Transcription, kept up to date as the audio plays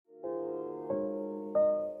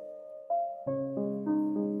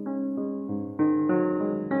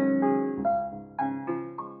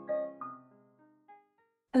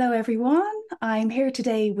Hello, everyone. I'm here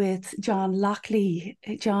today with John Lockley.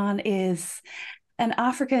 John is an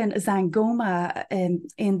African Sangoma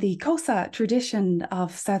in the Xhosa tradition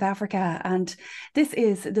of South Africa. And this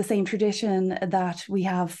is the same tradition that we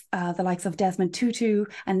have the likes of Desmond Tutu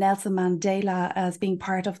and Nelson Mandela as being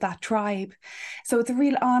part of that tribe. So it's a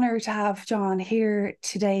real honour to have John here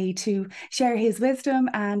today to share his wisdom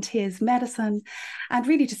and his medicine, and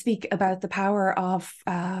really to speak about the power of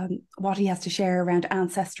what he has to share around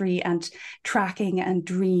ancestry and tracking and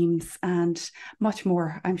dreams and much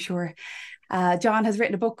more, I'm sure. John has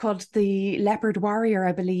written a book called The Leopard Warrior,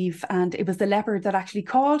 I believe, and it was the leopard that actually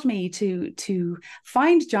called me to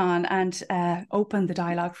find John and open the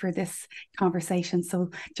dialogue for this conversation. So,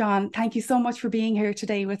 John, thank you so much for being here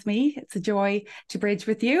today with me. It's a joy to bridge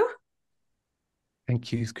with you.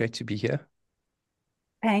 Thank you. It's great to be here.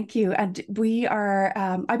 Thank you. And we are,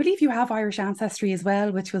 I believe you have Irish ancestry as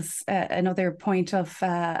well, which was another point of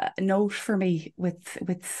note for me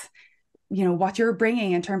with what you're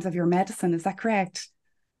bringing in terms of your medicine. Is that correct?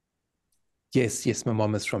 Yes, my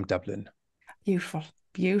mom is from Dublin. Beautiful,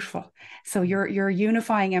 beautiful. So you're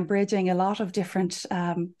unifying and bridging a lot of different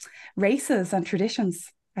races and traditions,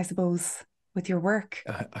 I suppose, with your work.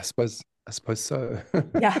 I suppose so.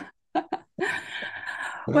 Yeah.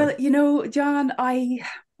 Well, John,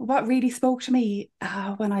 what really spoke to me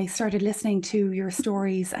when I started listening to your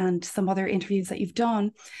stories and some other interviews that you've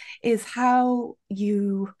done is how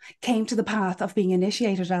you came to the path of being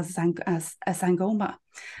initiated as a Sangoma.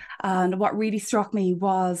 And what really struck me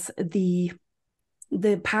was the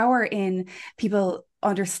power in people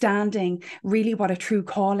understanding really what a true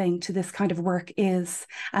calling to this kind of work is,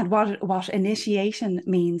 and what initiation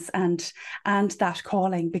means, and that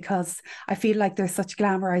calling, because I feel like there's such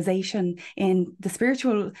glamorization in the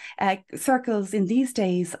spiritual circles in these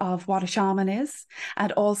days of what a shaman is,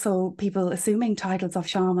 and also people assuming titles of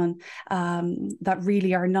shaman that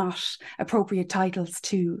really are not appropriate titles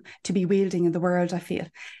to be wielding in the world, I feel.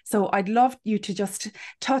 So I'd love you to just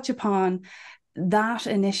touch upon that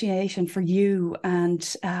initiation for you,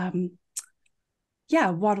 and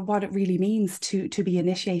what it really means to be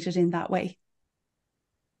initiated in that way,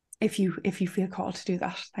 if you feel called to do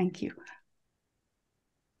that. Thank you.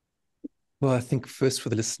 Well, I think first, for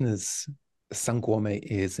the listeners, Sangoma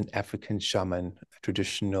is an African shaman, a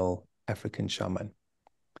traditional African shaman,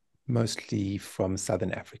 mostly from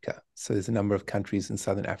Southern Africa. So there's a number of countries in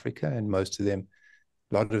Southern Africa, and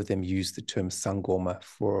a lot of them use the term Sangoma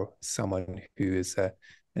for someone who is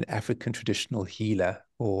an African traditional healer,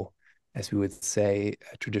 or, as we would say,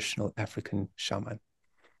 a traditional African shaman.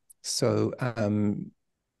 So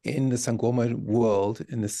in the Sangoma world,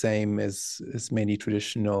 in the same as many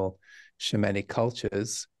traditional shamanic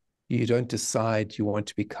cultures, you don't decide you want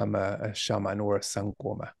to become a shaman or a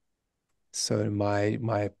Sangoma. So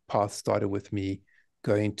my path started with me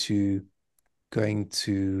going to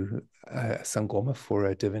Sangoma for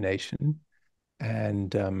a divination.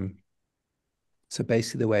 And so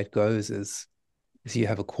basically the way it goes is you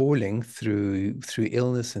have a calling through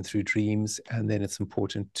illness and through dreams, and then it's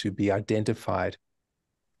important to be identified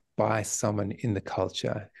by someone in the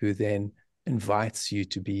culture who then invites you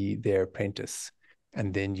to be their apprentice,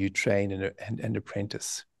 and then you train and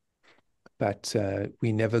apprentice. But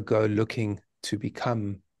we never go looking to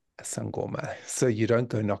become a Sangoma. So you don't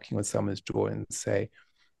go knocking on someone's door and say,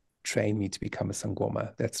 train me to become a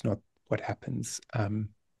Sangoma. That's not what happens.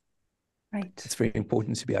 Right. It's very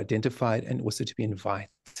important to be identified and also to be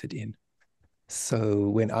invited in. So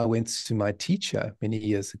when I went to my teacher many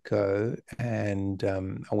years ago, and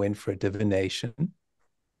I went for a divination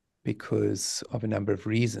because of a number of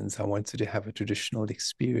reasons. I wanted to have a traditional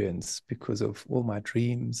experience because of all my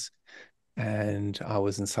dreams. And I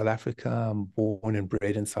was in South Africa. I'm born and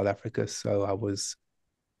bred in South Africa. So I was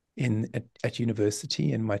at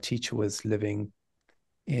university, and my teacher was living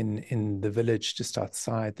in the village just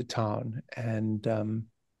outside the town. And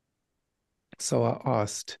so I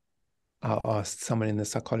asked someone in the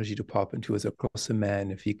psychology department who was a Xhosa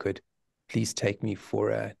man if he could please take me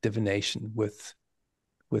for a divination with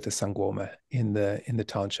a Sangoma in the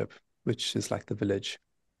township, which is like the village.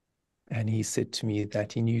 And he said to me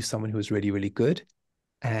that he knew someone who was really, really good,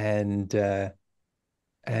 and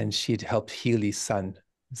she'd helped heal his son.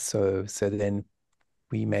 So then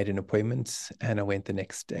we made an appointment, and I went the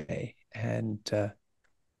next day. And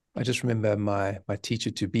I just remember my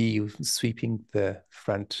teacher to be sweeping the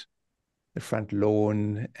front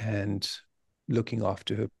lawn and looking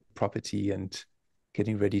after her property and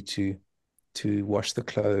getting ready to wash the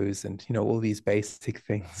clothes and all these basic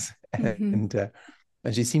things. Mm-hmm.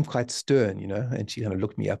 And she seemed quite stern, and she kind of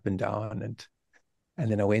looked me up and down, And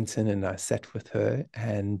then I went in and I sat with her,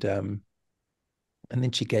 and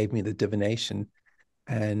then she gave me the divination,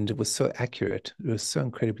 and it was so accurate. It was so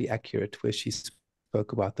incredibly accurate, where she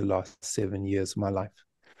spoke about the last 7 years of my life.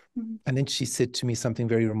 Mm. And then she said to me something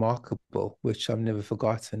very remarkable, which I've never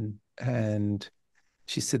forgotten. And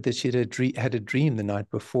she said that she had a dream the night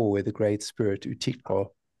before, where the great spirit Utikro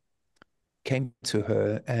came to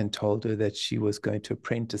her and told her that she was going to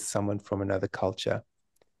apprentice someone from another culture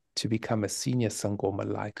to become a senior Sangoma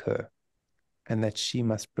like her, and that she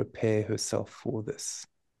must prepare herself for this.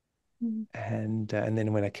 Mm. And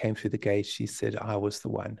then when I came through the gate, she said I was the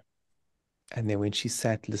one. And then when she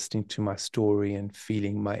sat listening to my story and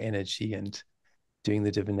feeling my energy and doing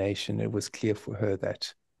the divination, it was clear for her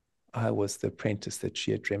that I was the apprentice that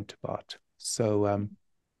she had dreamt about. So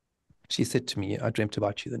she said to me, I dreamt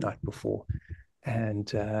about you the night before, and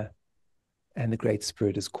the Great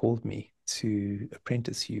Spirit has called me to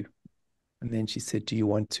apprentice you. And then she said, do you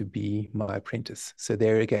want to be my apprentice? So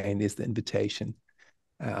there again is the invitation.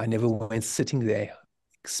 I never went sitting there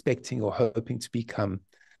expecting or hoping to become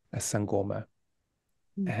a Sangoma.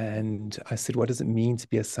 Mm. And I said, what does it mean to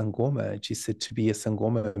be a Sangoma? And she said, to be a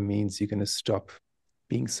Sangoma means you're going to stop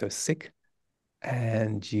being so sick,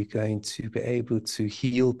 and you're going to be able to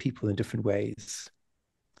heal people in different ways.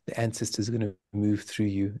 The ancestors are going to move through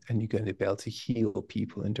you, and you're going to be able to heal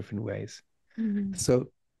people in different ways. Mm. So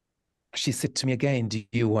she said to me again, do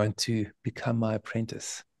you want to become my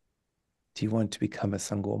apprentice? Do you want to become a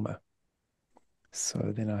Sangoma?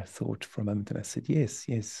 So then I thought for a moment, and I said, yes,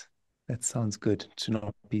 yes, that sounds good, to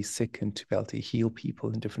not be sick and to be able to heal people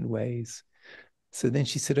in different ways. So then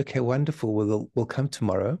she said, okay, wonderful. We'll come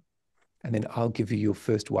tomorrow, and then I'll give you your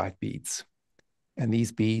first white beads. And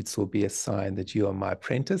these beads will be a sign that you are my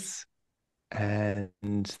apprentice and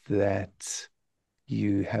that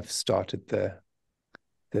you have started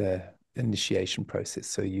the initiation process.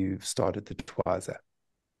 So you've started the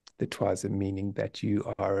Twaza meaning that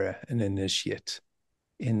you are an initiate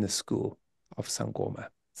in the school of Sangoma.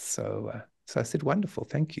 So I said, wonderful,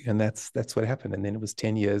 thank you. And that's what happened. And then it was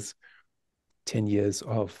 10 years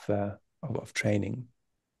of training.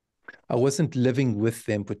 I wasn't living with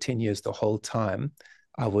them for 10 years the whole time.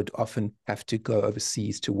 I would often have to go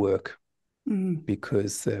overseas to work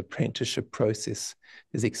because the apprenticeship process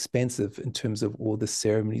is expensive in terms of all the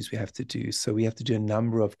ceremonies we have to do. So we have to do a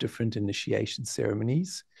number of different initiation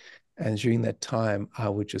ceremonies. And during that time, I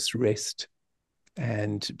would just rest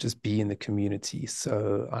and just be in the community.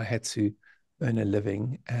 So I had to earn a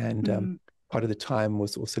living. And part of the time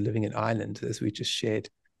was also living in Ireland, as we just shared,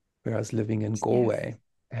 where I was living in Galway. Yes.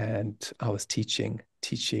 And I was teaching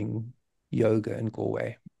yoga in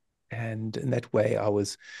Galway. And in that way, I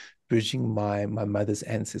was bridging my mother's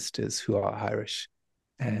ancestors who are Irish.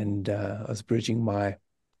 And I was bridging my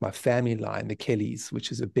family line, the Kellys, which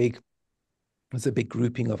is a big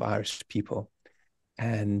grouping of Irish people.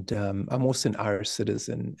 And I'm also an Irish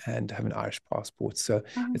citizen and have an Irish passport. So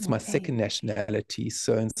Oh, it's my okay. second nationality.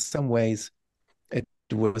 So in some ways, it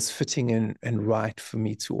was fitting in and right for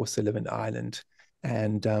me to also live in Ireland.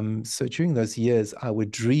 And so during those years, I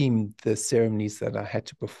would dream the ceremonies that I had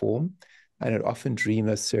to perform. And I'd often dream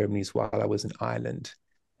those ceremonies while I was in Ireland.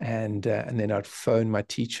 And then I'd phone my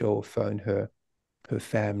teacher or phone her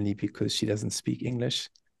family because she doesn't speak English.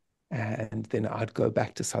 And then I'd go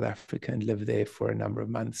back to South Africa and live there for a number of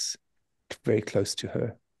months, very close to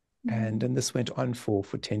her. And this went on for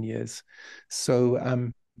 10 years.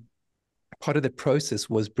 So part of the process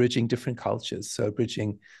was bridging different cultures. So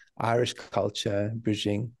bridging Irish culture,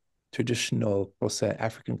 bridging traditional also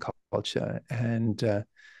African culture, and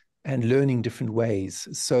learning different ways.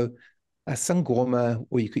 So a Sangoma,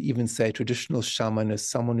 or you could even say traditional shaman, is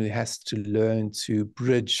someone who has to learn to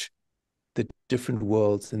bridge the different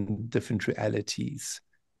worlds and different realities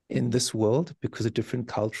in this world because of different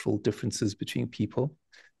cultural differences between people,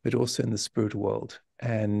 but also in the spirit world.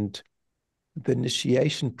 And the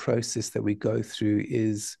initiation process that we go through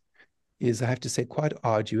is I have to say, quite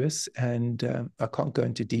arduous. And I can't go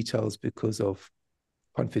into details because of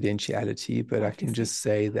confidentiality, but I can Obviously. just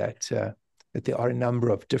say that there are a number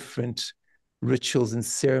of different rituals and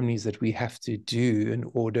ceremonies that we have to do in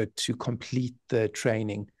order to complete the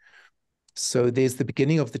training. So there's the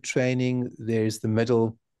beginning of the training, there's the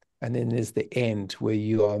middle, and then there's the end where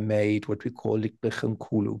you are made what we call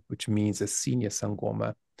Likbechenkulu, which means a senior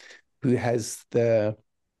Sangoma who has the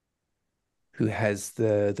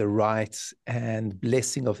right and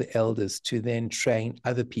blessing of the elders to then train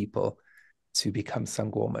other people to become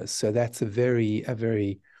Sangomas. So that's a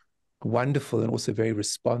very wonderful and also very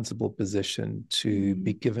responsible position to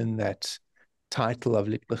be given that title of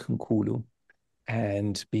Likbechenkulu.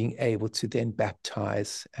 and being able to then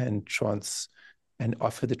baptize and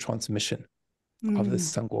offer the transmission of the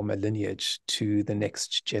Sangoma lineage to the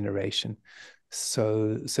next generation.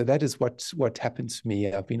 So that is what happened to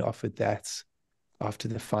me. I've been offered that after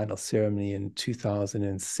the final ceremony in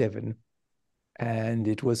 2007. And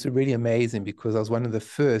it was really amazing because I was one of the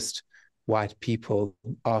first white people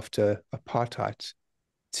after apartheid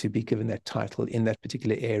to be given that title in that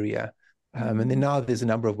particular area. And then now there's a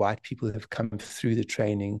number of white people that have come through the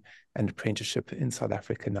training and apprenticeship in South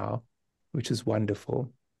Africa now, which is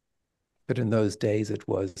wonderful. But in those days, it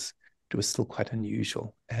was still quite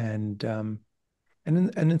unusual. And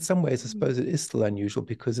in some ways, I suppose it is still unusual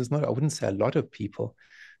because there's not, I wouldn't say a lot of people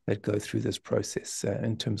that go through this process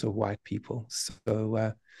in terms of white people.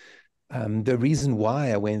 So the reason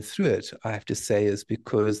why I went through it, I have to say, is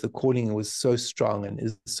because the calling was so strong and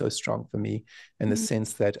is so strong for me in the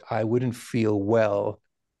sense that I wouldn't feel well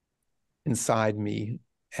inside me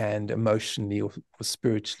and emotionally or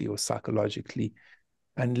spiritually or psychologically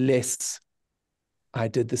unless I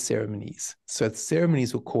did the ceremonies. So the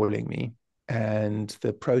ceremonies were calling me, and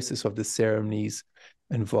the process of the ceremonies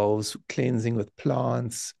involves cleansing with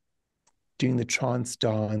plants, doing the trance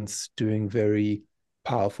dance, doing very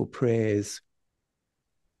powerful prayers,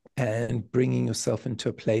 and bringing yourself into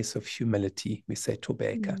a place of humility. We say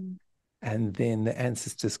Tobeka. And then the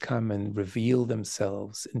ancestors come and reveal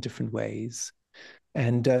themselves in different ways.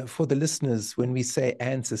 And for the listeners, when we say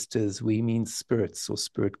ancestors, we mean spirits or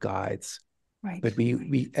spirit guides. Right. But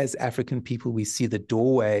we as African people, we see the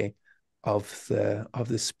doorway of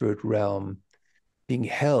the spirit realm being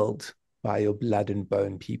held by your blood and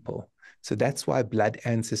bone people. So that's why blood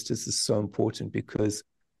ancestors is so important, because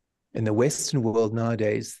in the Western world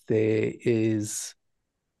nowadays, there is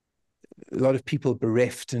a lot of people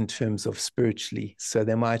bereft in terms of spiritually. So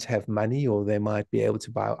they might have money or they might be able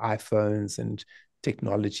to buy iPhones and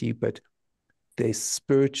technology, but their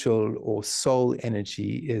spiritual or soul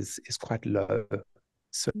energy is quite low.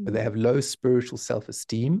 So they have low spiritual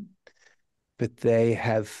self-esteem, but they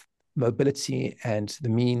have mobility and the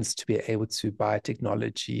means to be able to buy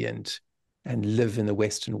technology and live in the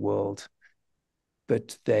Western world,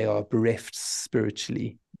 but they are bereft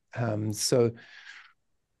spiritually. So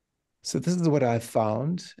this is what I've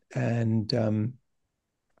found. And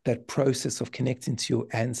that process of connecting to your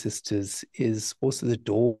ancestors is also the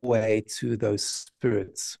doorway to those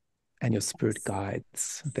spirits and your spirit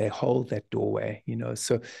guides. They hold that doorway,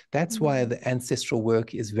 So that's why the ancestral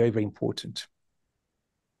work is very, very important.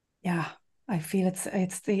 Yeah, I feel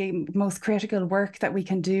it's the most critical work that we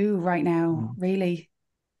can do right now, really.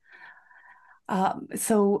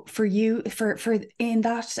 So for you, for in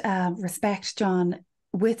that respect, John,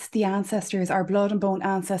 with the ancestors, our blood and bone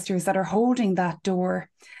ancestors that are holding that door,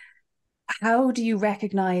 how do you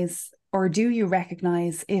recognize, or do you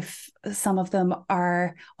recognize, if some of them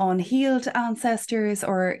are unhealed ancestors,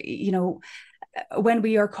 or when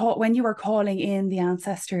you are calling in the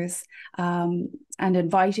ancestors and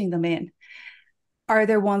inviting them in, are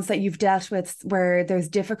there ones that you've dealt with where there's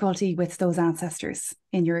difficulty with those ancestors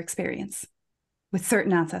in your experience, with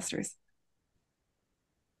certain ancestors?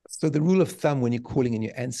 So the rule of thumb when you're calling in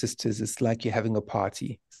your ancestors is like you're having a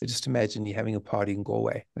party. So just imagine you're having a party in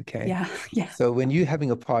Galway, okay? Yeah. So when you're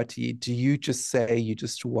having a party, do you just say you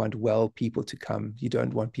just want well people to come? You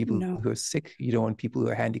don't want people who are sick? You don't want people who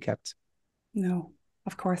are handicapped? No,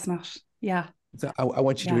 of course not. Yeah. So I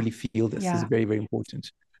want you to really feel this. This is very, very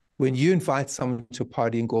important. When you invite someone to a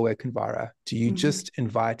party in Galway, Kinvara, do you just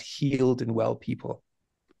invite healed and well people?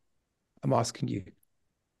 I'm asking you.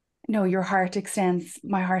 No,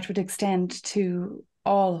 my heart would extend to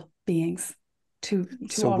all beings, to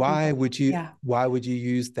so all why people. would you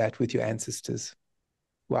use that with your ancestors?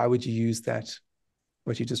 Why would you use that,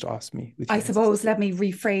 what you just asked me? I suppose, let me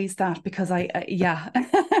rephrase that, because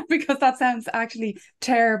because that sounds actually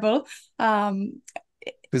terrible.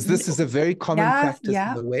 Because this is a very common practice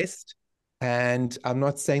in the West. And I'm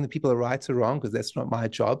not saying that people are right or wrong, because that's not my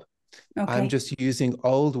job. Okay. I'm just using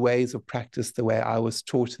old ways of practice, the way I was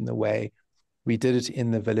taught and the way we did it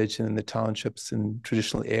in the village and in the townships and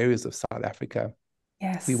traditional areas of South Africa.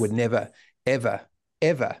 Yes. We would never, ever,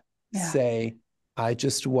 ever say, I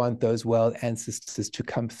just want those well ancestors to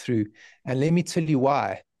come through. And let me tell you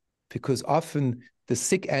why. Because often the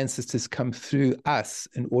sick ancestors come through us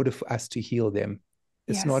in order for us to heal them.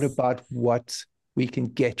 It's not about what we can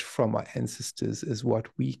get from our ancestors, is what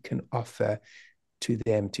we can offer to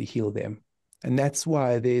them to heal them. And that's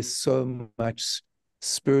why there's so much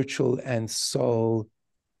spiritual and soul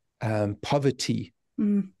poverty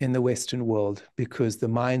in the Western world, because the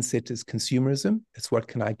mindset is consumerism. It's what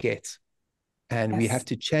can I get? And we have Yes.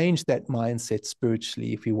 to change that mindset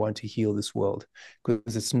spiritually if we want to heal this world,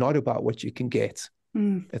 because it's not about what you can get.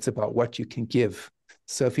 It's about what you can give.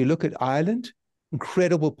 So if you look at Ireland,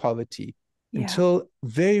 incredible poverty Yeah. until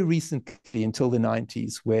very recently, until the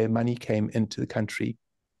 90s, where money came into the country.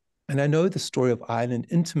 And I know the story of Ireland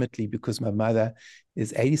intimately because my mother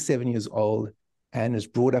is 87 years old and is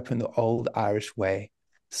brought up in the old Irish way.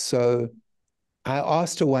 So I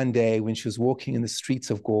asked her one day when she was walking in the streets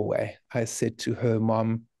of Galway, I said to her,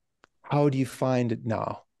 Mom, how do you find it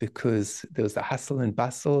now? Because there was the hustle and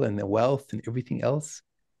bustle and the wealth and everything else.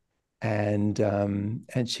 And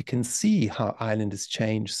she can see how Ireland has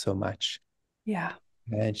changed so much. Yeah.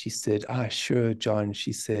 And she said, sure, John.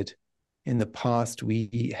 She said, in the past,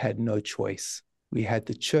 we had no choice. We had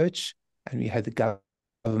the church and we had the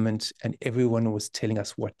government, and everyone was telling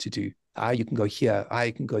us what to do. You can go here,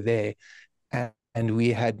 you can go there. And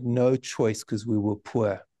we had no choice because we were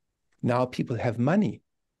poor. Now people have money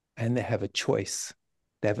and they have a choice.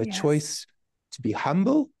 They have a Yes. choice to be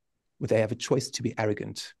humble, or they have a choice to be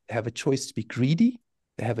arrogant. They have a choice to be greedy.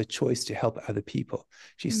 They have a choice to help other people.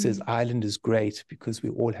 She says, Ireland is great because we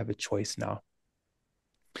all have a choice now.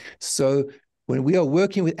 So when we are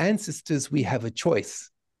working with ancestors, we have a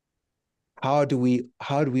choice. How do we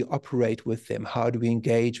operate with them? How do we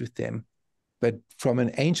engage with them? But from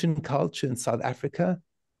an ancient culture in South Africa,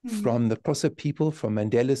 from the Xhosa people, from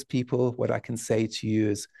Mandela's people, what I can say to you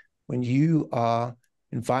is when you are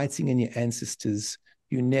inviting in your ancestors,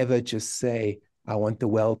 you never just say, I want the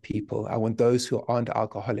well people. I want those who aren't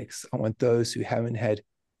alcoholics. I want those who haven't had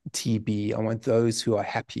TB. I want those who are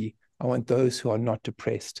happy. I want those who are not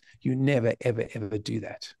depressed. You never, ever, ever do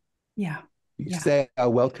that. Yeah. You say, I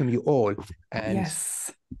welcome you all. And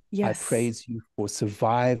Yes. I Yes. praise you for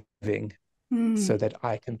surviving so that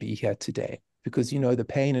I can be here today. Because, you know, the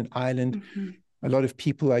pain in Ireland, a lot of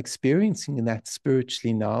people are experiencing that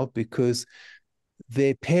spiritually now because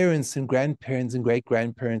their parents and grandparents and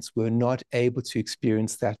great-grandparents were not able to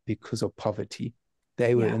experience that because of poverty.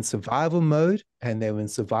 They were in survival mode, and they were in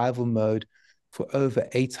survival mode for over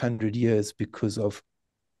 800 years because of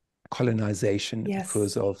colonization,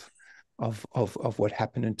 because of what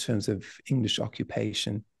happened in terms of English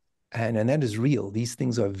occupation. And that is real. These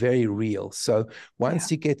things are very real. So once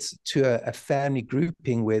you get to a family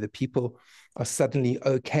grouping where the people are suddenly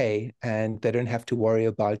okay and they don't have to worry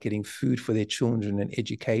about getting food for their children and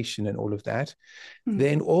education and all of that,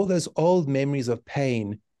 then all those old memories of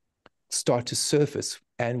pain start to surface.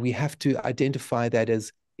 And we have to identify that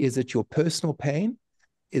as, is it your personal pain?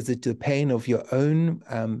 Is it the pain of your own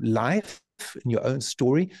life and your own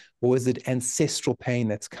story? Or is it ancestral pain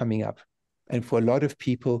that's coming up? And for a lot of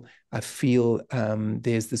people, I feel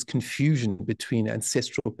there's this confusion between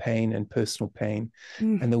ancestral pain and personal pain.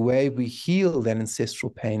 And the way we heal that ancestral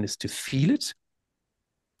pain is to feel it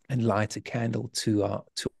and light a candle to our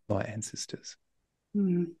ancestors.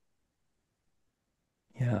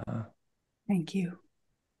 Yeah. Thank you.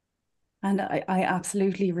 And I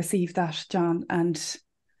absolutely received that, John. And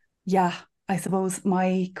yeah, I suppose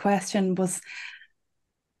my question was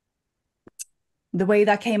the way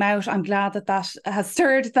that came out. I'm glad that that has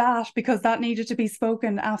stirred that because that needed to be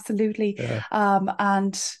spoken. Absolutely.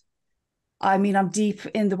 And I mean, I'm deep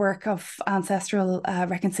in the work of ancestral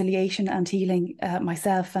reconciliation and healing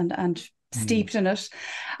myself and steeped in it.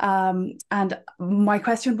 And my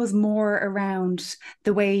question was more around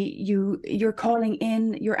the way you're calling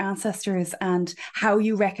in your ancestors and how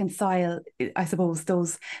you reconcile, I suppose,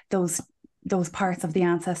 those parts of the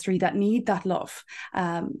ancestry that need that love.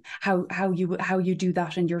 How you do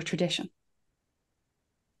that in your tradition.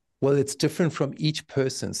 Well, it's different from each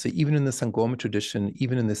person. So even in the Sangoma tradition,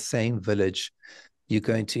 even in the same village, you're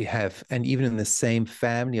going to have, and even in the same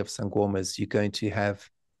family of Sangomas, you're going to have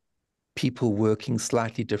people working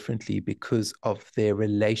slightly differently because of their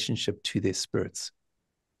relationship to their spirits.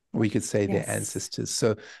 Or you could say their ancestors.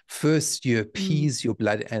 So first you appease your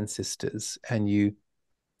blood ancestors and you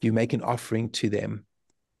make an offering to them.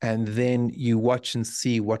 And then you watch and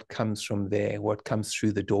see what comes from there, what comes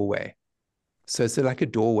through the doorway. So it's like a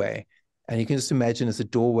doorway. And you can just imagine it's a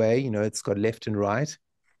doorway, you know, it's got left and right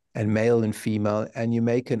and male and female, and you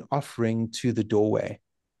make an offering to the doorway.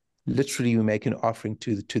 Literally, we make an offering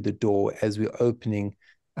to the door as we're opening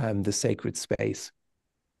the sacred space.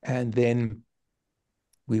 And then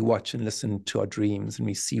we watch and listen to our dreams and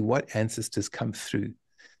we see what ancestors come through.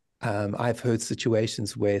 I've heard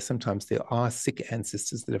situations where sometimes there are sick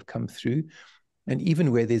ancestors that have come through, and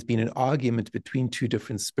even where there's been an argument between two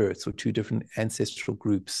different spirits or two different ancestral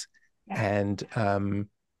groups, and that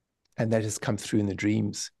has come through in the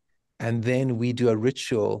dreams. And then we do a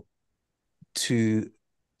ritual to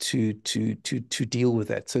to deal with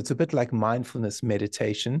that. So it's a bit like mindfulness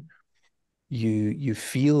meditation. You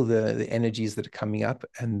feel the energies that are coming up,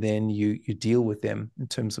 and then you deal with them in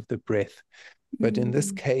terms of the breath. But in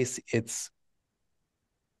this case, it's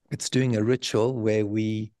doing a ritual where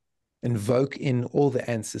we invoke in all the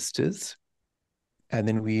ancestors, and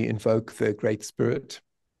then we invoke the Great Spirit,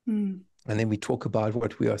 and then we talk about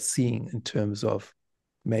what we are seeing in terms of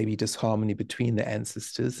maybe disharmony between the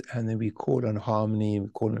ancestors, and then we call on harmony, we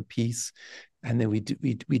call on peace, and then we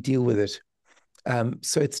deal with it.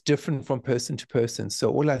 So it's different from person to person.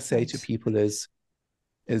 So all I say to people is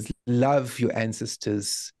love your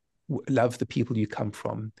ancestors, love the people you come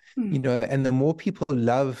from, you know, and the more people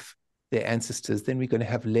love their ancestors, then we're going to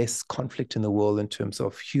have less conflict in the world in terms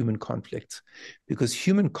of human conflict, because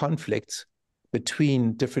human conflict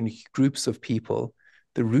between different groups of people,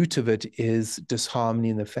 the root of it is disharmony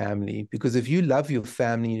in the family. Because if you love your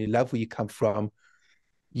family and you love where you come from,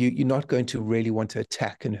 you're not going to really want to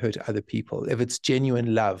attack and hurt other people if it's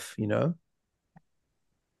genuine love, you know?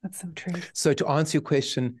 That's so true. So to answer your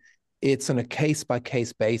question, it's on a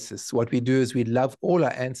case-by-case basis. What we do is we love all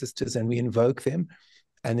our ancestors and we invoke them,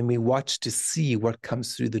 and then we watch to see what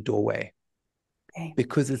comes through the doorway. Okay.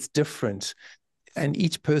 Because it's different. And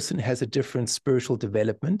each person has a different spiritual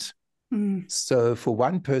development. So for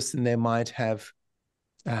one person, they might have,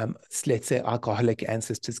 let's say, alcoholic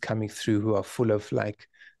ancestors coming through who are full of like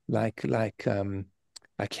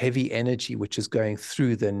heavy energy, which is going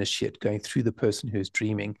through the initiate, going through the person who's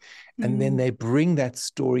dreaming. And then they bring that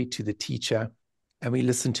story to the teacher, and we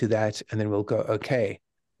listen to that, and then we'll go, okay,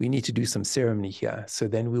 we need to do some ceremony here. So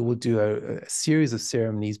then we will do a series of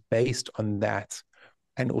ceremonies based on that,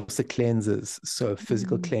 and also cleanses, so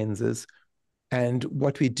physical cleanses. And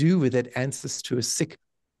what we do with that ancestor who is sick,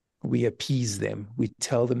 we appease them. We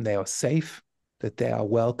tell them they are safe, that they are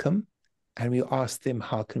welcome, and we ask them,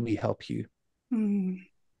 how can we help you? And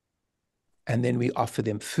then we offer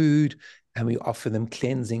them food, and we offer them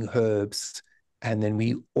cleansing herbs. And then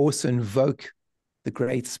we also invoke the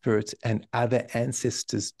Great Spirit and other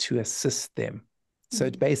ancestors to assist them. So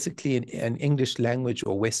it's basically in English language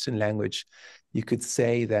or Western language, you could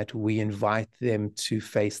say that we invite them to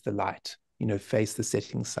face the light, you know, face the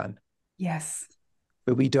setting sun. Yes.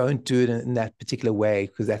 But we don't do it in that particular way,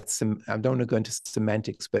 because that's I don't want to go into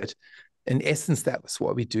semantics, but in essence, that's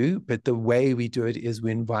what we do. But the way we do it is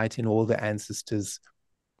we invite in all the ancestors,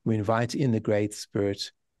 we invite in the Great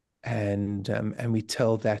Spirit, and we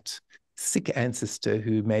tell that sick ancestor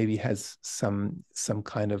who maybe has some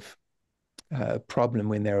kind of problem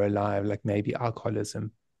when they're alive, like maybe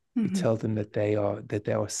alcoholism. We tell them that they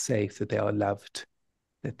are safe, that they are loved,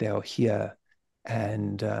 that they are here,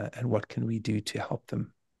 and what can we do to help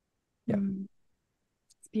them? Yeah.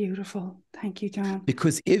 It's beautiful. Thank you, John.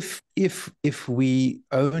 Because if we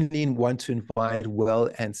only want to invite well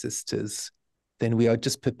ancestors, then we are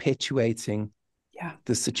just perpetuating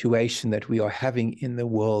the situation that we are having in the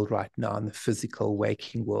world right now, in the physical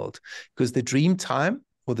waking world. Because the dream time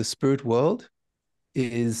or the spirit world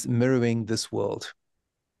is mirroring this world.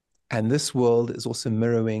 And this world is also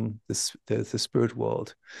mirroring the spirit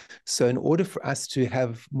world. So in order for us to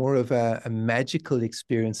have more of a magical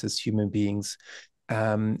experience as human beings,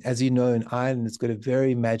 as you know, in Ireland, it's got a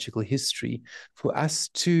very magical history. For us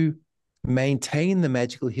to maintain the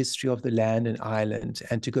magical history of the land in Ireland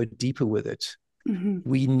and to go deeper with it,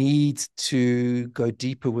 we need to go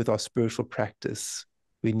deeper with our spiritual practice.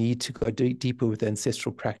 We need to go deeper with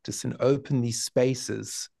ancestral practice and open these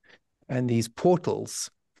spaces and these portals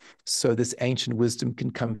so this ancient wisdom can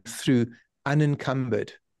come through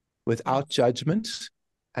unencumbered, without judgment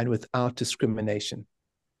and without discrimination.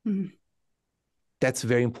 That's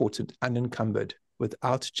very important, unencumbered,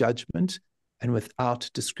 without judgment and without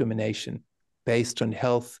discrimination, based on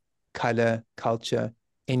health, color, culture,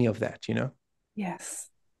 any of that, you know? Yes.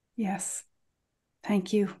 Yes.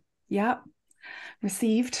 Thank you. Yeah.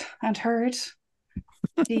 Received and heard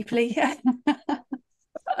deeply.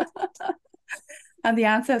 And the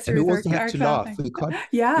ancestors and we also have to laugh. We can't.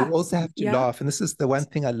 Yeah. We also have to laugh. And this is the one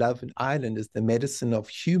thing I love in Ireland, is the medicine of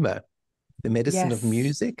humor, the medicine of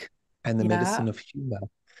music, and the medicine of humor.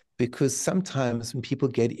 Because sometimes when people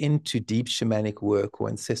get into deep shamanic work or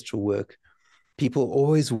ancestral work, people are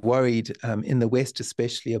always worried, in the West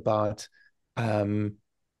especially, about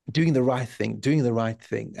doing the right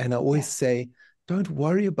thing. And I always say, don't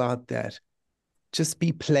worry about that. Just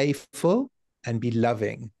be playful and be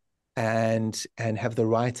loving, and have the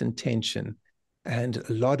right intention. And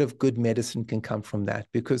a lot of good medicine can come from that,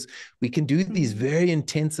 because we can do these very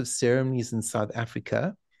intensive ceremonies in South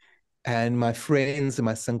Africa. And my friends and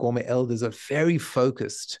my Sangoma elders are very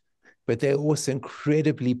focused. but they're also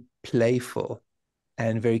incredibly playful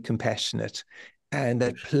and very compassionate. And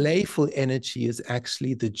that playful energy is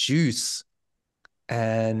actually the juice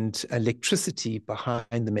and electricity behind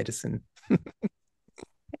the medicine.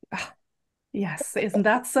 Yes, isn't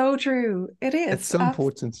that so true? It It's is. so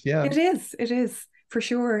important. Yeah. It is. It is for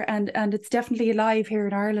sure, and it's definitely alive here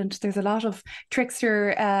in Ireland. There's a lot of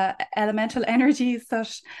trickster elemental energies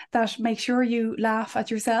that make sure you laugh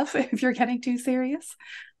at yourself if you're getting too serious,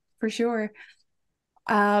 for sure.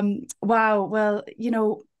 Wow. Well,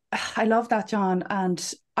 I love that, John,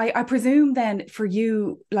 and I presume then for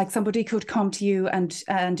you, like somebody could come to you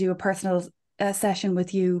and do a personal session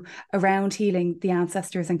with you around healing the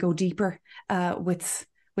ancestors and go deeper with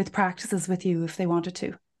practices with you if they wanted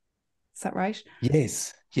to. Is that right?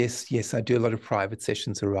 Yes, yes, yes. I do a lot of private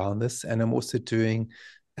sessions around this. And I'm also doing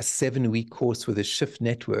a 7-week course with a Shift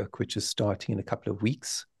Network, which is starting in a couple of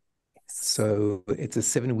weeks. Yes. So it's a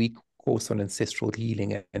 7-week course on ancestral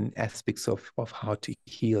healing and aspects of how to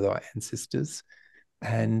heal our ancestors.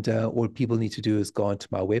 And all people need to do is go onto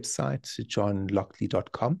my website,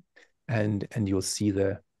 johnlockley.com, and you'll see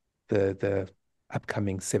the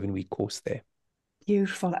upcoming 7-week course there.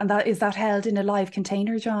 Beautiful. And that is that held in a live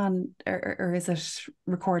container, John, or is it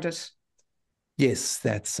recorded? Yes,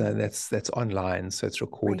 that's online, so it's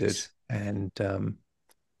recorded. Great. And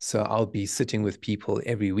so I'll be sitting with people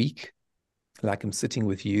every week, like I'm sitting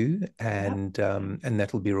with you, and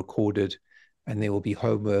that'll be recorded, and there will be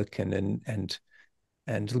homework, and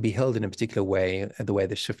it'll be held in a particular way, the way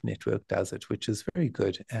the Shift Network does it, which is very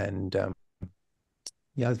good, and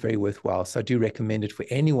yeah, it's very worthwhile. So I do recommend it for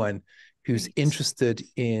anyone who's interested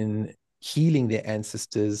in healing their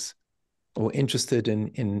ancestors, or interested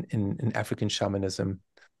in African shamanism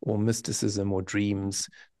or mysticism or dreams.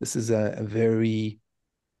 This is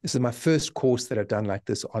this is my first course that I've done like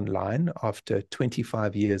this online after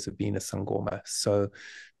 25 years of being a Sangoma. So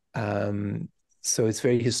it's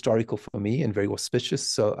very historical for me and very auspicious.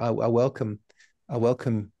 So I welcome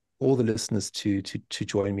all the listeners to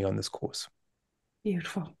join me on this course.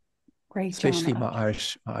 Beautiful. Great, Especially John. my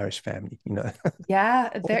Irish family, Yeah,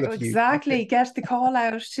 all of you. exactly. Get the call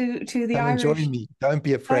out to the Come and Irish. join me. Don't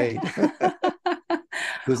be afraid.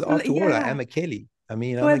 Because Well, after all, I yeah. am a Kelly. I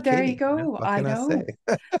mean, I'm Well, a there you Kelly. go. What I can I say?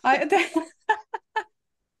 know.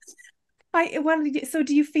 I, well, so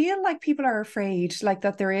do you feel like people are afraid, like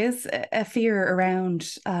that there is a fear around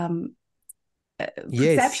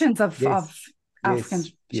Yes, perceptions of yes, African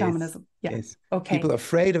yes, yes, shamanism? Yeah. yes. People Okay. are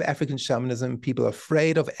afraid of African shamanism. People are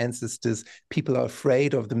afraid of ancestors. People are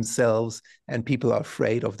afraid of themselves, and people are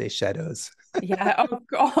afraid of their shadows. Yeah.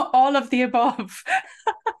 Oh, all of the above.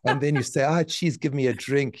 And then you say, "Ah, geez, give me a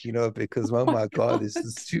drink," because oh Oh my my God, God. this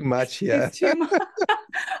is too much It's here. too much.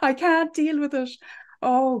 I can't deal with it.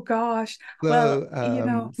 Oh gosh. Well,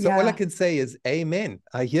 So all I yeah. can say is amen.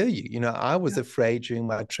 I hear you. I was Yeah. afraid during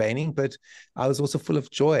my training, but I was also full of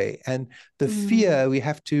joy. And the Mm, fear, we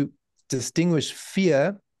have to distinguish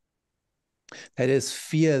fear. That is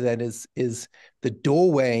fear that is the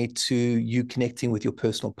doorway to you connecting with your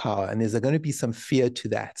personal power. And there's going to be some fear to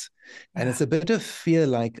that. And yeah. it's a bit of fear,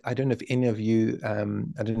 like, I don't know if any of you,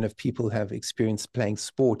 I don't know if people have experienced playing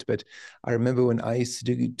sport, but I remember when I used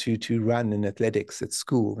to to run in athletics at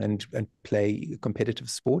school and play competitive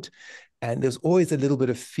sport. And there's always a little bit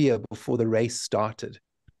of fear before the race started.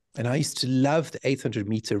 And I used to love the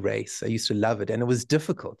 800-meter race. I used to love it. And it was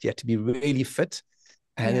difficult. You had to be really fit.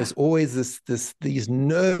 And Yeah. there's always these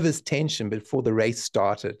nervous tension before the race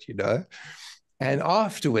started. And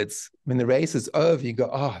afterwards, when the race is over, you go,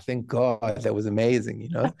 "Oh, thank God, that was amazing."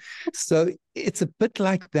 So it's a bit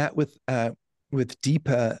like that with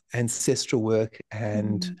deeper ancestral work.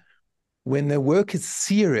 And Mm, when the work is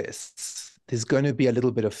serious, there's going to be a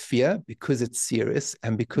little bit of fear because it's serious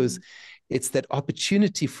and because mm, it's that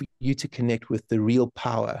opportunity for you to connect with the real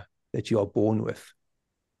power that you are born with.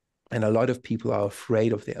 And a lot of people are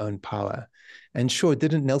afraid of their own power. And sure,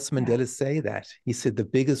 didn't Nelson yeah. Mandela say that? He said the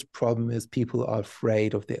biggest problem is people are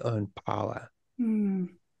afraid of their own power. Mm,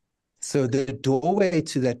 So the doorway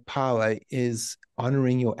to that power is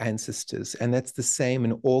honoring your ancestors. And that's the same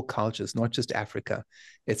in all cultures, not just Africa.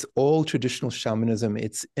 It's all traditional shamanism.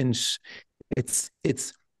 It's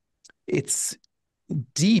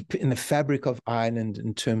deep in the fabric of Ireland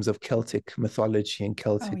in terms of Celtic mythology and oh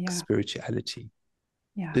Celtic yeah. spirituality.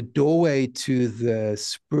 Yeah. The doorway to the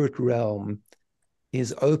spirit realm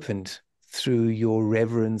is opened through your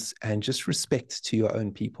reverence and just respect to your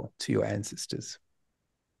own people, to your ancestors.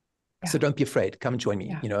 Yeah. So don't be afraid. Come and join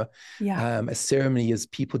me. Yeah. Yeah. A ceremony is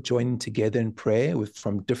people joining together in prayer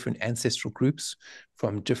from different ancestral groups,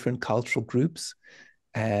 from different cultural groups.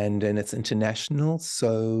 and it's international.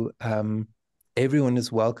 So everyone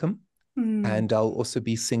is welcome. And I'll also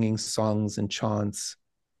be singing songs and chants.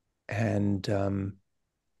 And,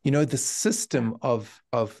 the system of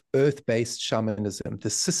earth-based shamanism, the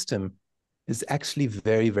system is actually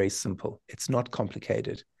very, very simple. It's not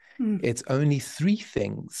complicated. It's only three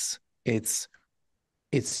things. It's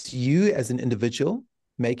you as an individual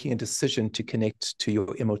making a decision to connect to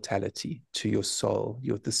your immortality, to your soul,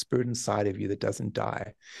 the spirit inside of you that doesn't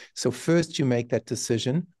die. So first you make that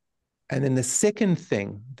decision. And then the second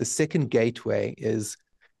thing, the second gateway is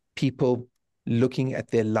people looking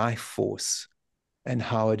at their life force and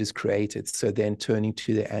how it is created. So then turning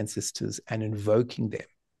to their ancestors and invoking them,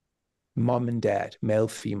 mom and dad, male,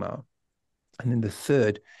 female. And then the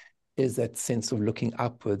third is that sense of looking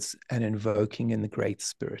upwards and invoking in the Great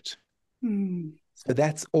Spirit. So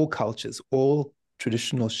that's all cultures, all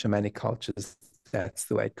traditional shamanic cultures. That's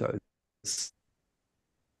the way it goes.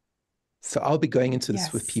 So I'll be going into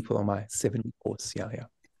this with people on my 7-week course. Yeah.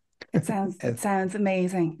 It sounds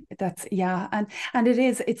amazing. And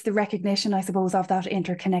it's the recognition, I suppose, of that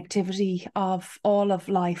interconnectivity of all of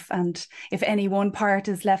life. And if any one part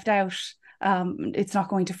is left out, it's not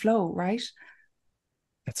going to flow, right?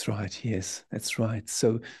 That's right. Yes, that's right.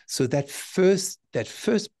 So that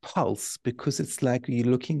first pulse, because it's like you're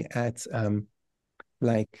looking at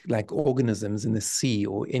like organisms in the sea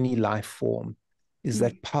or any life form, is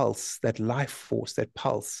that pulse, that life force, that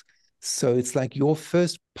pulse. So it's like your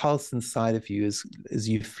first pulse inside of you is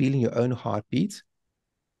you feeling your own heartbeat,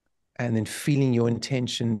 and then feeling your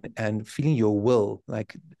intention and feeling your will.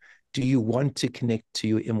 Like, do you want to connect to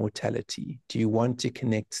your immortality? Do you want to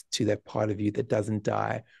connect to that part of you that doesn't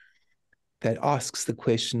die, that asks the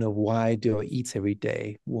question of, why do I eat every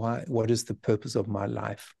day? What is the purpose of my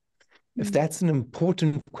life? If that's an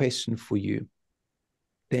important question for you,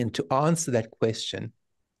 then to answer that question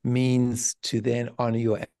means to then honor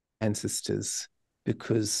your ancestors,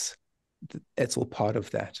 because that's all part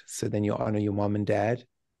of that. So then you honor your mom and dad,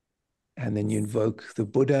 and then you invoke the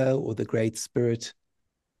Buddha or the Great Spirit.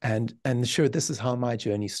 And sure, this is how my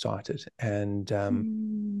journey started. And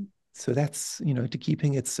so that's, to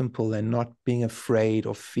keeping it simple and not being afraid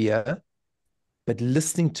of fear, but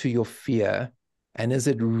listening to your fear. And is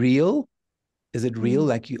it real? Is it real?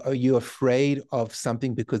 Like, are you afraid of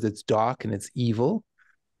something because it's dark and it's evil,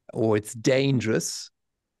 or it's dangerous?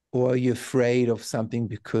 Or are you afraid of something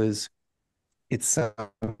because it's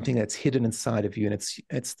something that's hidden inside of you, and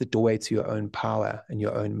it's the doorway to your own power and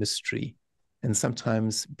your own mystery? And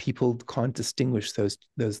sometimes people can't distinguish those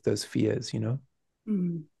fears,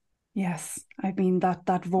 Yes, I mean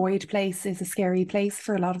that void place is a scary place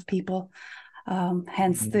for a lot of people.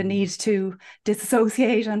 Hence the need to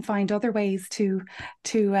disassociate and find other ways to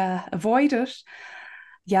avoid it.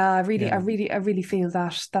 Yeah, I really feel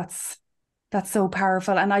that's so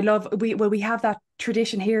powerful. And I love, we have that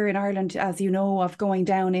tradition here in Ireland, as you know, of going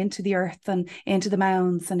down into the earth and into the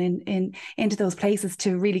mounds and into those places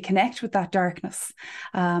to really connect with that darkness.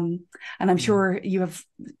 And I'm sure you have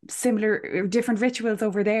similar, different rituals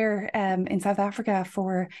over there in South Africa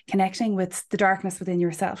for connecting with the darkness within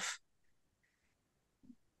yourself.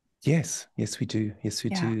 Yes, we do. Yes,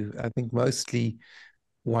 we do. I think mostly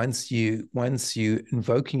once you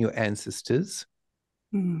invoking your ancestors,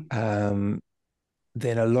 then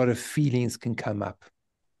a lot of feelings can come up.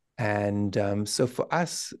 And so for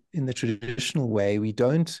us in the traditional way, we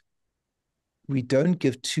don't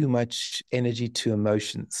give too much energy to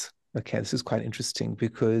emotions. Okay, this is quite interesting,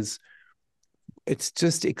 because it's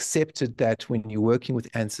just accepted that when you're working with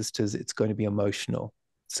ancestors, it's going to be emotional.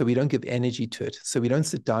 So we don't give energy to it. So we don't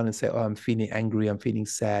sit down and say, oh, I'm feeling angry, I'm feeling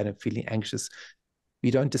sad, I'm feeling anxious. We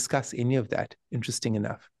don't discuss any of that, interesting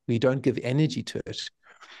enough. We don't give energy to it.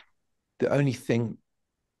 The only thing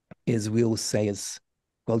is we'll say is,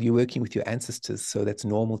 well, you're working with your ancestors, so that's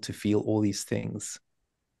normal to feel all these things.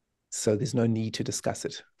 So there's no need to discuss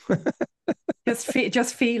it. Just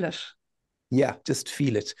feel it. Yeah, just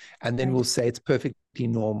feel it. And then we'll say it's perfectly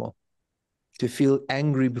normal. To feel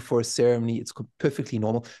angry before a ceremony, it's perfectly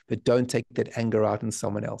normal, but don't take that anger out on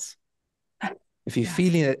someone else. If you're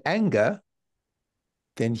feeling that anger,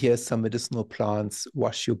 then here's some medicinal plants,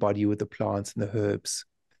 wash your body with the plants and the herbs,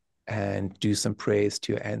 and do some prayers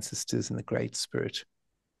to your ancestors and the Great Spirit.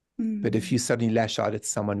 But if you suddenly lash out at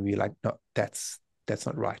someone, we're like, no, that's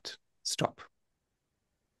not right. Stop.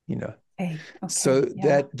 Okay. So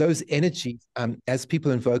that those energies, as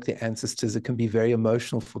people invoke their ancestors, it can be very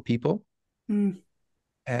emotional for people.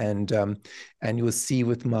 And you will see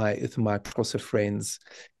with my Xhosa friends,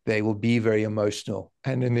 they will be very emotional.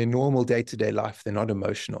 And in their normal day-to-day life, they're not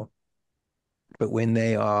emotional. But when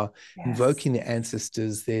they are Yes. invoking the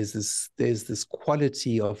ancestors, there's this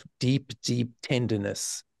quality of deep, deep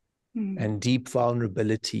tenderness Mm. and deep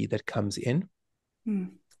vulnerability that comes in.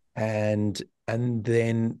 Mm. And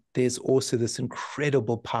then there's also this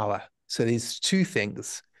incredible power. So there's two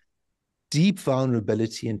things: deep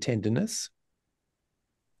vulnerability and tenderness,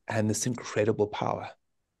 and this incredible power.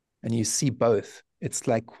 And you see both. It's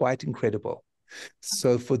like quite incredible.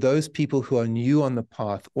 So for those people who are new on the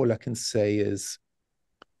path, all I can say is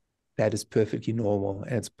that is perfectly normal,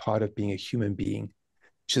 and it's part of being a human being.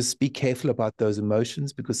 Just be careful about those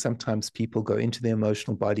emotions, because sometimes people go into their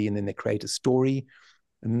emotional body and then they create a story,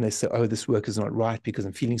 and then they say, oh, this work is not right because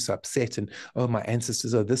I'm feeling so upset, and oh, my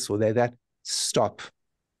ancestors are this or they're that. Stop.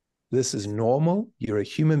 This is normal. You're a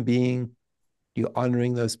human being. You're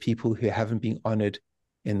honoring those people who haven't been honored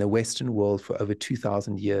in the Western world for over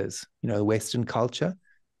 2,000 years. You know, Western culture,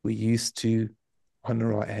 we used to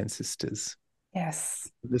honor our ancestors. Yes.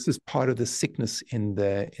 This is part of the sickness in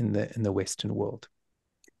the Western world.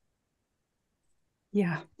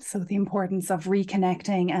 Yeah. So the importance of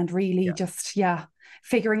reconnecting and really Yeah. just, yeah,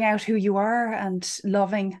 figuring out who you are and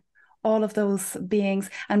loving all of those beings.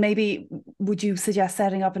 And maybe would you suggest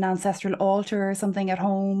setting up an ancestral altar or something at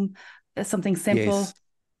home, something simple?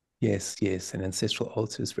 Yes, yes. An ancestral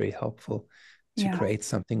altar is very helpful to Yeah. create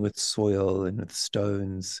something with soil and with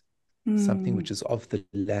stones, something Mm. which is of the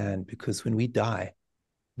land, because when we die,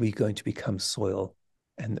 we're going to become soil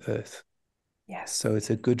and earth. Yes. So it's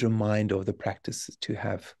a good reminder of the practice to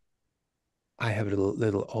have. I have a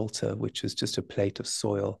little altar, which is just a plate of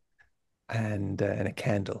soil and a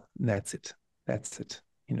candle, and that's it. That's it.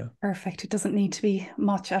 You know, Perfect. It doesn't need to be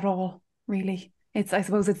much at all, really. I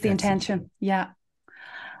suppose it's the that's it. intention. Yeah.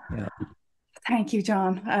 Yeah. Thank you,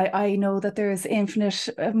 John. I know that there's infinite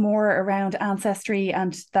more around ancestry,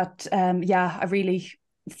 and that, yeah, I really,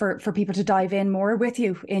 for people to dive in more with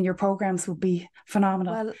you in your programs would be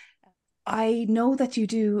phenomenal. Well, I know that you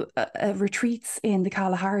do retreats in the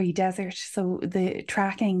Kalahari Desert. So the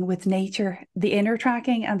tracking with nature, the inner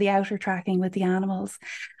tracking and the outer tracking with the animals.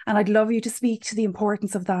 And I'd love you to speak to the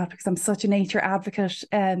importance of that, because I'm such a nature advocate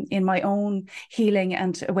in my own healing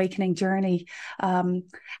and awakening journey,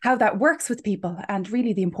 how that works with people and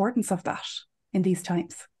really the importance of that in these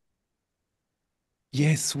times.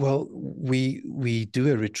 Yes, well, we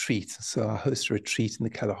do a retreat. So I host a retreat in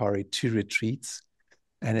the Kalahari, two retreats,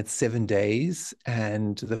 and it's 7 days.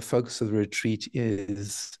 And the focus of the retreat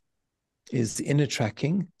is inner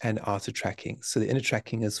tracking and outer tracking. So the inner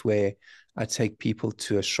tracking is where I take people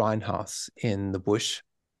to a shrine house in the bush,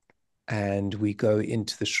 and we go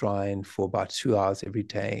into the shrine for about 2 hours every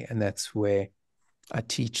day. And that's where I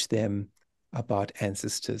teach them about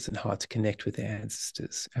ancestors and how to connect with their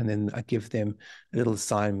ancestors. And then I give them little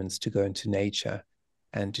assignments to go into nature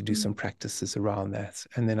and to do some practices around that.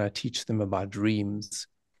 And then I teach them about dreams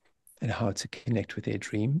and how to connect with their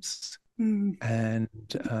dreams. Mm. And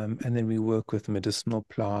then we work with medicinal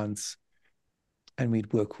plants, and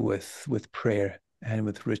we'd work with prayer and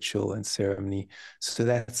with ritual and ceremony. So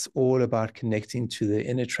that's all about connecting to the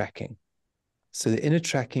inner tracking. So the inner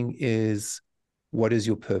tracking is, what is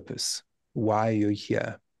your purpose? Why are you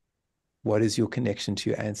here? What is your connection to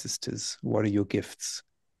your ancestors? What are your gifts?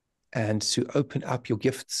 And to open up your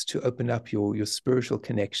gifts, to open up your spiritual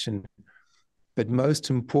connection. But most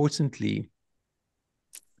importantly,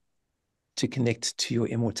 to connect to your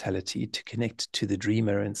immortality, to connect to the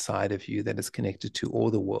dreamer inside of you that is connected to all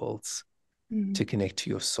the worlds, to connect to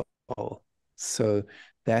your soul. So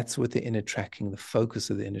that's what the inner tracking, the focus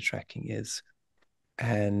of the inner tracking is.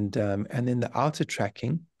 And then the outer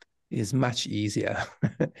tracking is much easier.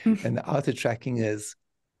 And the outer tracking is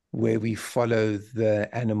where we follow the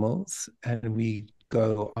animals and we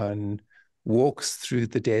go on walks through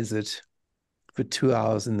the desert for 2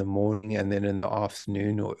 hours in the morning, and then in the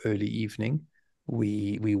afternoon or early evening,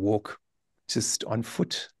 we walk just on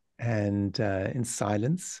foot and in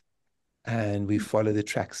silence, and we follow the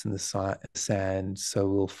tracks in the sand. So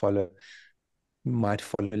we might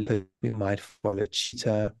follow leopard, we might follow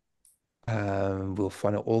cheetah, we'll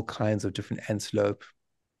follow all kinds of different antelope,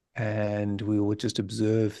 and we will just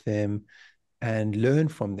observe them and learn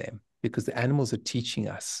from them, because the animals are teaching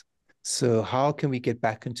us. So how can we get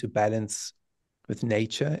back into balance with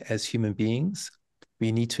nature as human beings?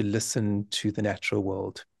 We need to listen to the natural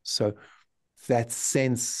world. So that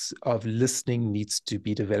sense of listening needs to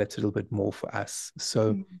be developed a little bit more for us.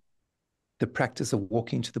 So the practice of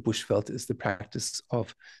walking to the bushveld is the practice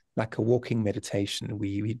of like a walking meditation.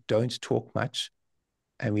 We don't talk much,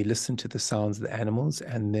 and we listen to the sounds of the animals.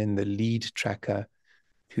 And then the lead tracker,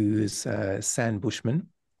 who is San Bushman,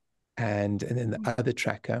 and then the other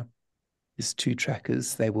tracker is two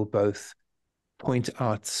trackers. They will both point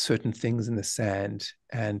out certain things in the sand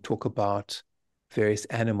and talk about various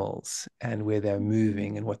animals and where they're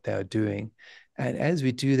moving and what they're doing. And as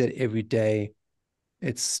we do that every day,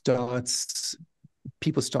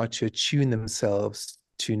 people start to attune themselves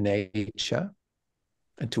to nature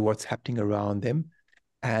and to what's happening around them.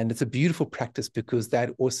 And it's a beautiful practice because that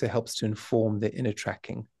also helps to inform the inner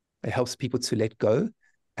tracking. It helps people to let go.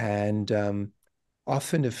 And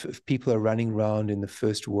often if people are running around in the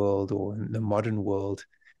first world or in the modern world,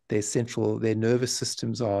 their nervous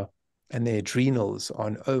systems are, and their adrenals are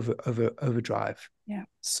on overdrive. Yeah.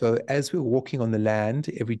 So as we're walking on the land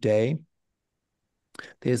every day,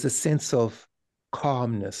 there's a sense of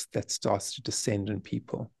calmness that starts to descend on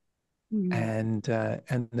people. And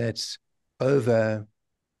that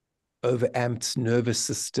overamped nervous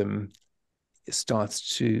system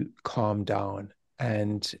starts to calm down.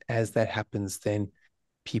 And as that happens, then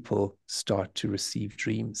people start to receive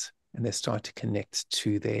dreams and they start to connect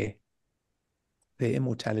to their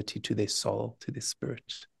immortality, to their soul, to their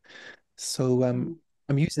spirit. So I'm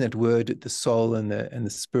using that word, the soul and the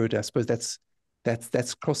spirit. I suppose that's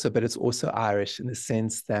Xhosa, but it's also Irish in the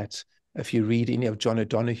sense that if you read any of John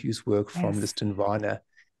O'Donoghue's work from Listonvana,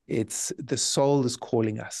 it's the soul is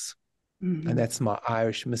calling us. And that's my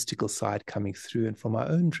Irish mystical side coming through, and from my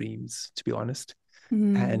own dreams, to be honest.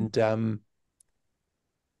 And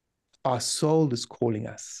our soul is calling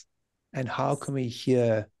us. And how can we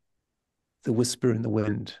hear the whisper in the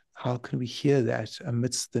wind? How can we hear that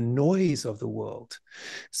amidst the noise of the world?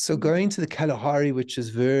 So going to the Kalahari, which is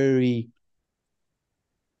it's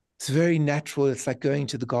very natural. It's like going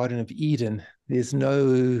to the Garden of Eden. There's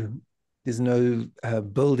no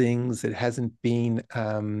buildings. It hasn't been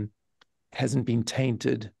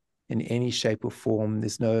tainted in any shape or form.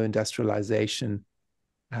 There's no industrialization.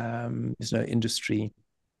 There's no industry.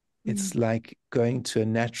 It's like going to a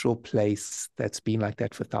natural place that's been like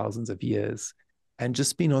that for thousands of years. And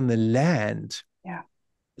just being on the land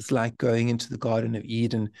is like going into the Garden of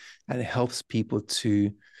Eden, and it helps people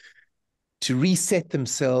to reset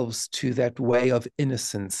themselves to that way of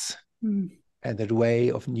innocence and that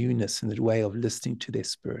way of newness and that way of listening to their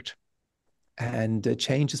spirit. And it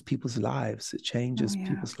changes people's lives. It changes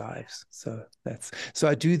people's lives. So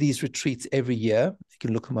I do these retreats every year. You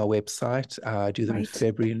can look on my website. I do them in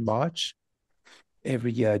February and March.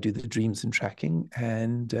 Every year I do the dreams and tracking,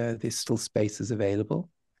 and there's still spaces available.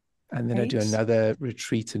 And then I do another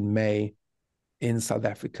retreat in May in South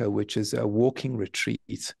Africa, which is a walking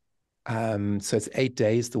retreat. So it's 8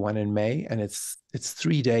 days, the one in May, and it's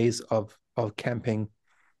 3 days of camping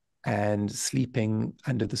and sleeping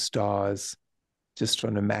under the stars, just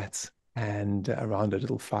on a mat and around a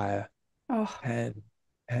little fire. But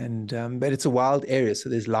it's a wild area, so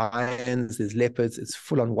there's lions, there's leopards. It's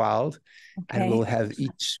full on wild, and we'll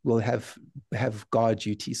have guard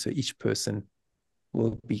duty. So each person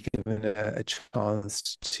will be given a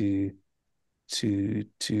chance to be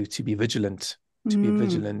vigilant,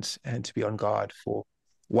 and to be on guard for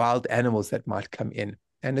wild animals that might come in.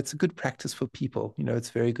 And it's a good practice for people.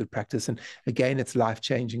 It's very good practice. And again, it's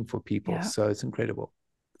life-changing for people. So it's incredible.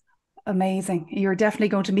 Amazing. You're definitely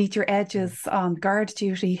going to meet your edges on guard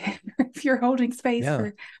duty if you're holding space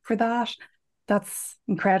for that. That's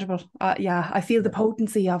incredible. I feel the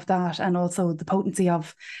potency of that, and also the potency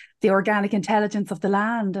of the organic intelligence of the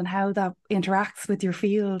land and how that interacts with your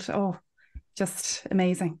field. Oh, just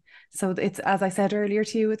amazing. So it's, as I said earlier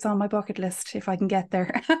to you, it's on my bucket list if I can get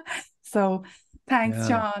there. So thanks,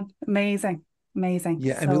 John. Amazing.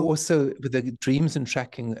 Yeah, and we also, with the dreams and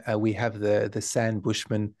tracking, we have the San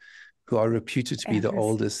Bushmen, who are reputed to be the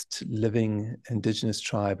oldest living indigenous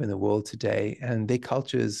tribe in the world today. And their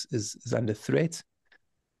culture is under threat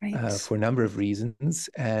for a number of reasons.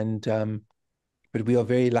 And but we are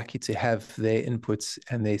very lucky to have their inputs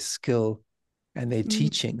and their skill and their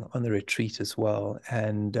teaching on the retreat as well.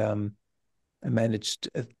 And I managed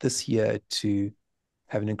this year to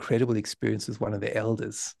have an incredible experience with one of the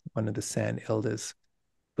elders, one of the San elders,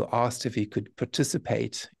 who asked if he could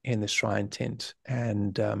participate in the shrine tent.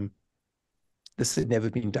 And this had never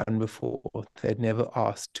been done before. They'd never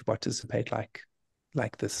asked to participate like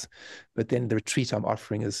this. But then the retreat I'm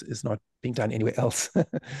offering is not being done anywhere else.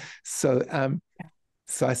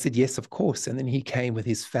 So I said, yes, of course. And then he came with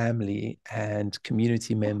his family and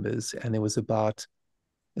community members, and there was about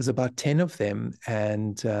 10 of them,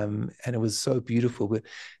 and it was so beautiful.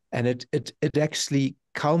 And it actually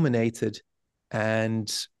culminated,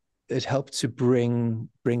 and it helped to bring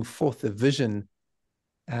forth a vision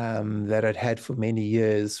that I'd had for many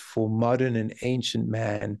years, for modern and ancient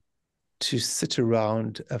man to sit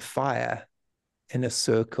around a fire in a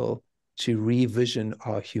circle, to revision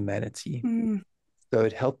our humanity. So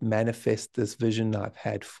it helped manifest this vision I've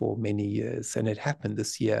had for many years. And it happened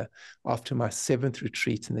this year after my 7th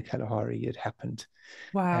retreat in the Kalahari. It happened.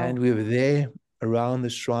 Wow. And we were there around the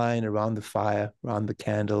shrine, around the fire, around the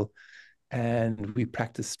candle. And we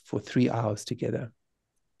practiced for 3 hours together.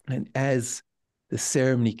 And as the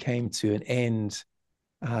ceremony came to an end,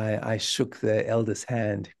 I shook the elder's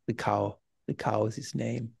hand, the cow was his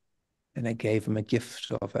name. And I gave him a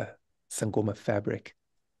gift of a Sangoma fabric.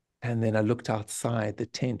 And then I looked outside the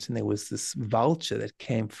tent, and there was this vulture that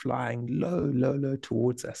came flying low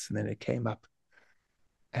towards us. And then it came up.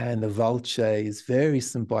 And the vulture is very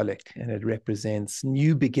symbolic, and it represents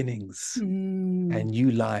new beginnings and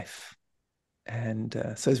new life. And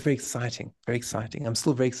so it's very exciting, very exciting. I'm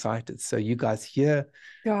still very excited. So you guys hear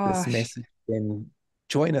this message, then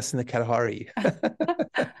join us in the Kalahari.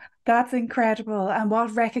 That's incredible. And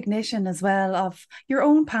what recognition as well of your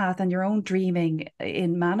own path and your own dreaming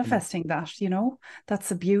in manifesting that, you know,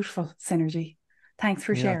 that's a beautiful synergy. Thanks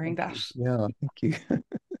for sharing that. Yeah, thank you.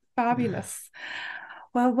 Fabulous.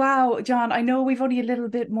 Well, wow, John, I know we've only a little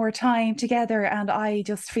bit more time together, and I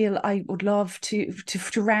just feel I would love to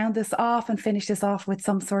round this off and finish this off with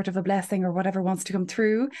some sort of a blessing or whatever wants to come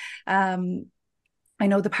through. I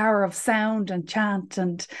know the power of sound and chant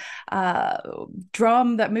and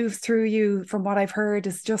drum that moves through you, from what I've heard,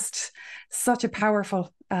 is just such a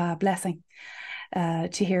powerful blessing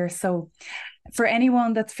to hear. So for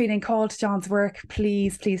anyone that's feeling called to John's work,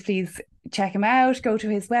 please check him out. Go to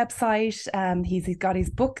his website. He's got his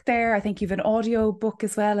book there. I think you've an audio book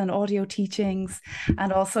as well, and audio teachings,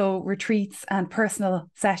 and also retreats and personal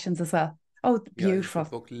sessions as well. Oh, beautiful. Yeah,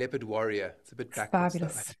 book, Leopard Warrior. It's a bit backwards.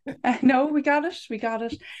 Fabulous. No, we got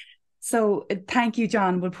it. So thank you,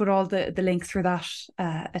 John. We'll put all the links for that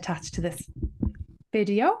attached to this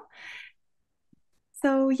video.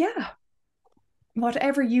 So yeah,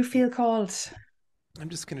 whatever you feel called. I'm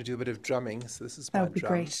just going to do a bit of drumming. So this is my drum. That would be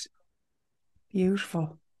great.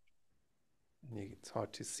 Beautiful. And it's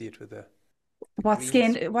hard to see it with the what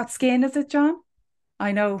skin is it, John?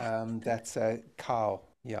 I know. That's a cow.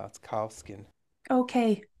 Yeah, it's cow skin.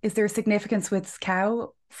 Okay. Is there a significance with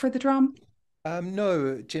cow for the drum?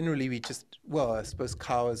 No, generally we just, well, I suppose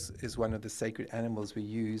cow is one of the sacred animals we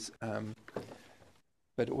use.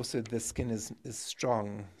 But also the skin is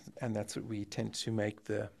strong, and that's what we tend to make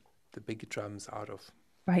the big drums out of.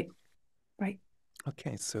 Right.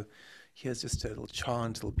 Okay, so here's just a little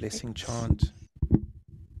chant, a little blessing chant.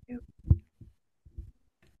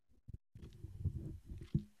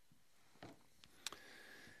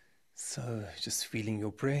 So just feeling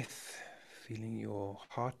your breath, feeling your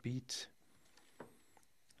heartbeat,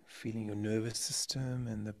 feeling your nervous system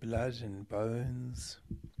and the blood and bones,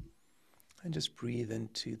 and just breathe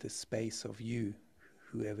into the space of you,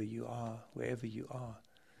 whoever you are, wherever you are.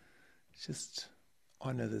 Just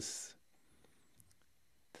honor this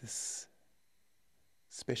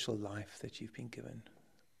special life that you've been given,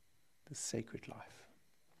 this sacred life.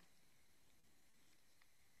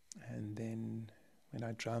 And then when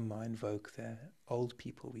I drum, I invoke the old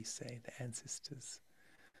people, we say, the ancestors,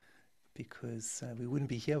 because we wouldn't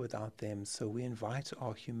be here without them. So we invite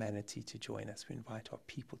our humanity to join us. We invite our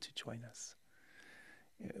people to join us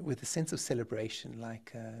with a sense of celebration,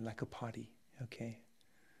 like a party, okay?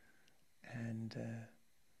 And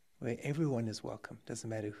where everyone is welcome. Doesn't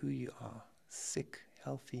matter who you are, sick,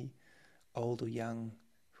 healthy, old or young,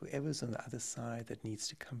 whoever's on the other side that needs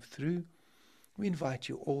to come through. We invite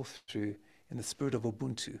you all through in the spirit of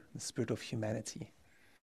Ubuntu, the spirit of humanity.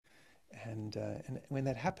 And when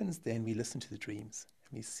that happens, then we listen to the dreams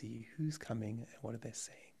and we see who's coming and what are they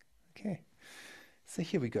saying. Okay, so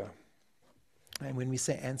here we go. And when we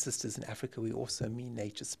say ancestors in Africa, we also mean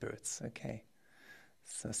nature spirits. Okay,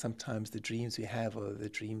 so sometimes the dreams we have are the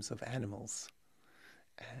dreams of animals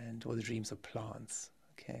or the dreams of plants.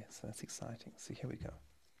 Okay, so that's exciting. So here we go.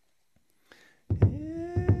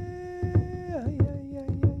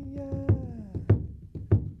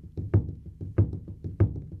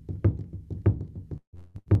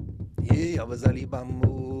 Abazali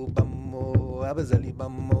bammo bammo, abazali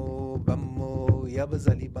bammo bammo,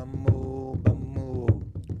 yabazali bammo bammo.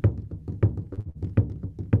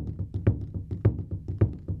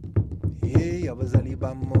 Hey, abazali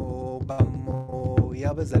bammo bammo,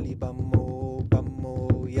 yabazali bammo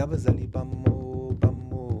bammo, yabazali bammo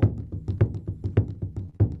bammo.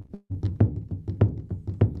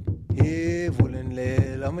 Hey,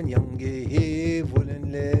 volenle lamanyange, hey,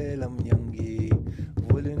 volenle lamanyange.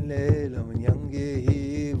 Volenle lamanyange,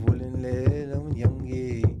 he volenle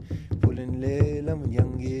lamanyange, volenle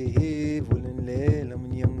lamanyange, he volenle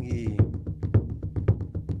lamanyange.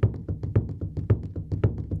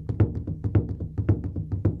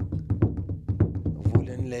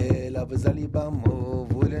 la bazali bamo,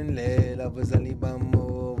 voelen le la bazali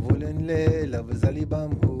bamo, voelen le la bazali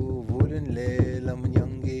bamo, voelen le la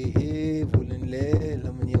manyange he, voelen le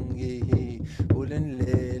la manyange he, voelen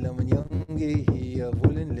le la manyange he,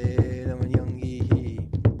 voelen le la manyange he.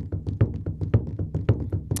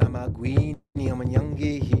 Tamagwini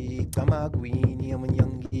amanyange he, tamagwini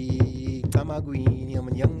amanyange, tamagwini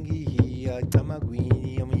amanyange he,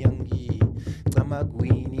 tamagwini amanyange.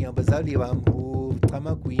 Tamagwini abazali bam hu,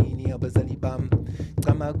 tamagwini abazali bam,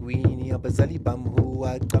 tamagwini abazali bam hu,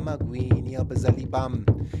 tamagwini abazali bam,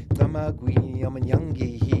 tamagwini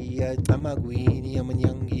amanyangi hi, tamagwini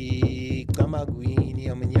amanyangi, tamagwini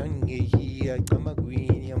amanyangi hi,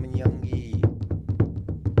 tamagwini amanyangi.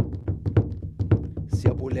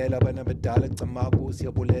 Siyabulela bana badala tamagu,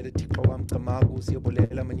 siyabulela tiklawam tamagu,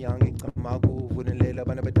 siyabulela manyangi tamagu, vunelela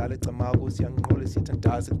bana badala tamagu, siyanqula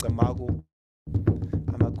sitandaza tamagu.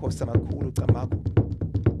 Amakosa makhulu tamagu.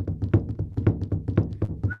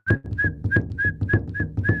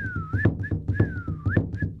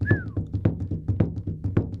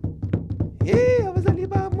 Abazali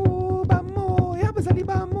bamu, bamu, abazali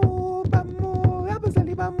bamu, bamu,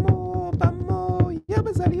 abazali bamu, bamu,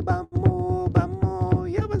 abazali bamu, bamu,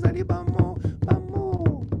 abazali bamu, bamu.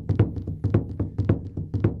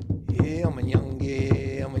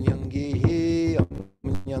 Amanyange, amanyange,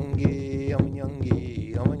 amanyange,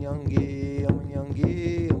 amanyange, amanyange,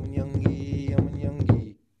 amanyange, amanyange,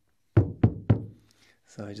 amanyange.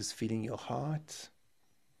 So just feeling your heart,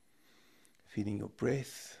 feeling your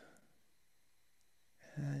breath,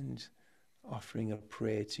 and offering a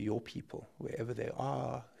prayer to your people, wherever they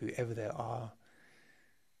are, whoever they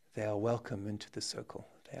are welcome into the circle.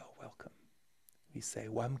 They are welcome. We say,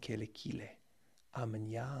 Wamkelekile,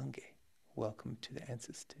 Amanyange, welcome to the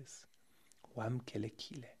ancestors.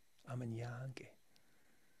 Wamkelekile, Amanyange.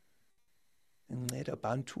 Nceda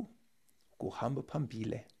bantu kuhamba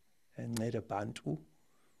phambile, nceda bantu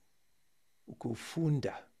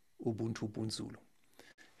ukufunda ubuntu bunzulu.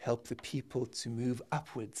 Help the people to move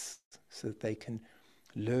upwards so that they can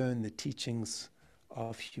learn the teachings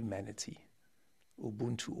of humanity.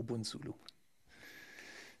 Ubuntu ubunzulu.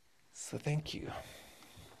 So thank you.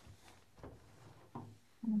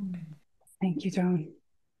 Thank you, John.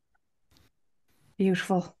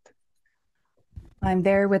 Beautiful. I'm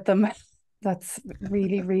there with them. That's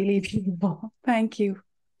really, really beautiful. Thank you.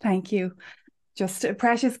 Thank you. Just a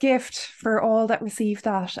precious gift for all that received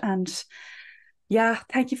that. And yeah,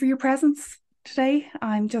 thank you for your presence today.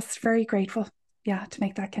 I'm just very grateful, to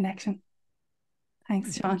make that connection.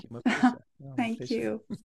 Thanks, John. Thank you. My pleasure. Thank you.